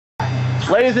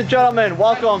Ladies and gentlemen,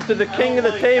 welcome to the King of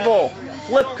the Table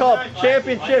Flip Cup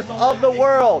Championship of the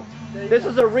World. This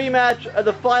is a rematch of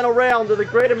the final round of the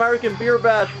Great American Beer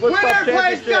Bash Flip Cup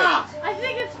Championship. I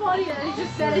think it's funny that he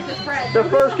just said it to Fred. The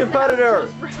first competitor,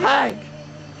 Hank.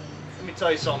 Let me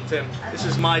tell you something, Tim. This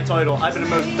is my title. I've been the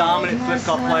most dominant Flip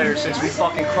Cup player since we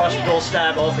fucking crushed Bill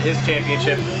Stab off of his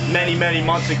championship many, many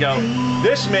months ago.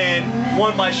 This man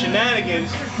won by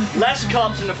shenanigans, less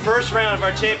cups in the first round of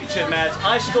our championship match.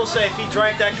 I still say if he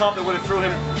drank that cup, it would have threw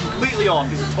him completely off.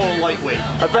 He's a total lightweight.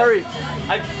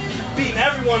 I've beaten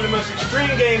everyone in the most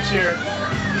extreme games here.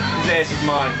 His ass is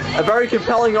mine. A very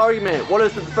compelling argument. What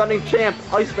does the defending champ,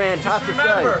 Iceman, have to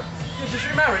say? Just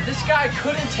remember, this guy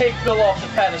couldn't take Bill off the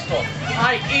pedestal.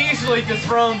 I easily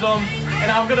dethroned him,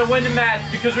 and I'm gonna win the match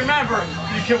because remember,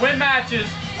 you can win matches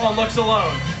on looks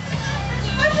alone.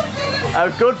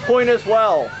 A good point as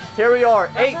well. Here we are,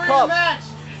 8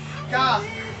 cups.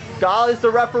 Gal is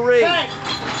the referee. Hank,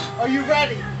 are you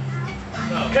ready?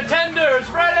 Contenders,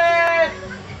 ready?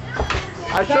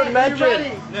 I should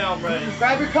mention. Now I'm ready.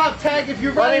 Grab your cup, Tank, if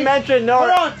you're ready. Let me mention, no.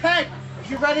 Hold on, Tank. If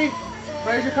you're ready,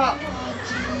 raise your cup.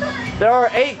 There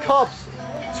are 8 cups,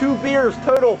 2 beers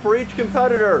total for each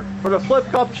competitor for the Flip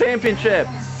Cup Championship.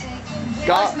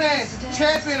 Iceman,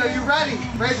 champion, are you ready?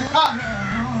 Raise your cup.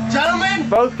 Gentlemen.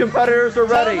 Both competitors are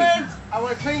ready. Gentlemen, I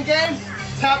want a clean game.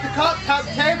 Tap the cup, tap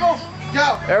the table.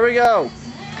 Go. There we go.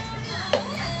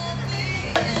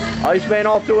 Iceman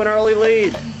off to an early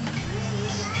lead.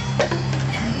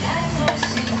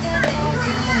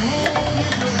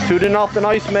 Two to nothing,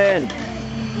 Iceman.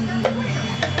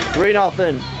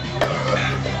 3-0.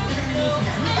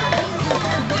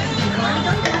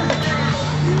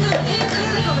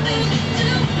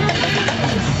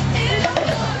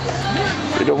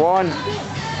 Three to 1.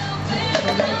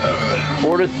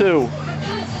 4 to 2.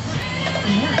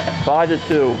 5 to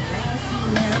 2.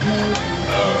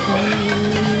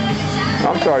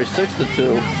 I'm sorry, 6 to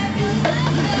 2.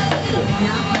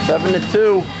 7 to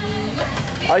 2.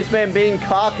 Iceman being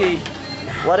cocky,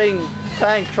 letting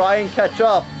Tank try and catch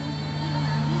up.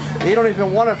 He don't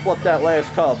even want to flip that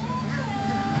last cup.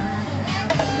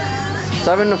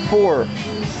 7 to 4.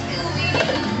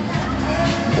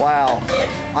 Wow.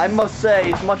 I must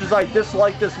say, as much as I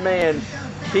dislike this man,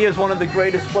 he is one of the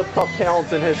greatest Flip Cup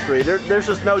talents in history. There's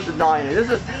just no denying it.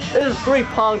 This is 3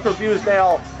 Pong reviews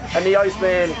now, and the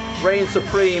Iceman reigns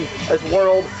supreme as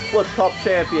World Flip Cup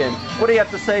Champion. What do you have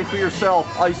to say for yourself,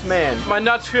 Iceman? My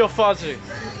nuts feel fuzzy.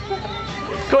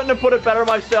 Couldn't have put it better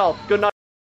myself. Good night.